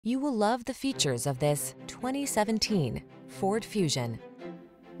You will love the features of this 2017 Ford Fusion.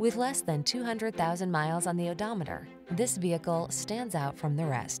 With less than 200,000 miles on the odometer, this vehicle stands out from the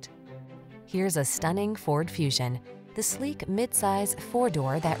rest. Here's a stunning Ford Fusion, the sleek midsize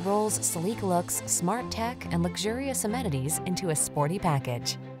four-door that rolls sleek looks, smart tech, and luxurious amenities into a sporty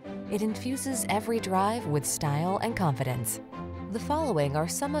package. It infuses every drive with style and confidence. The following are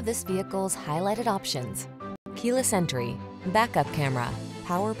some of this vehicle's highlighted options: keyless entry, backup camera,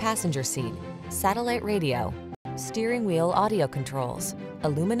 power passenger seat, satellite radio, steering wheel audio controls,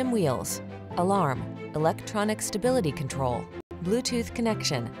 aluminum wheels, alarm, electronic stability control, Bluetooth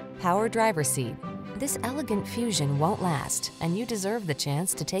connection, power driver seat. This elegant Fusion won't last, and you deserve the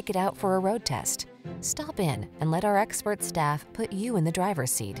chance to take it out for a road test. Stop in and let our expert staff put you in the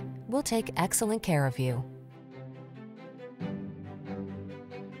driver's seat. We'll take excellent care of you.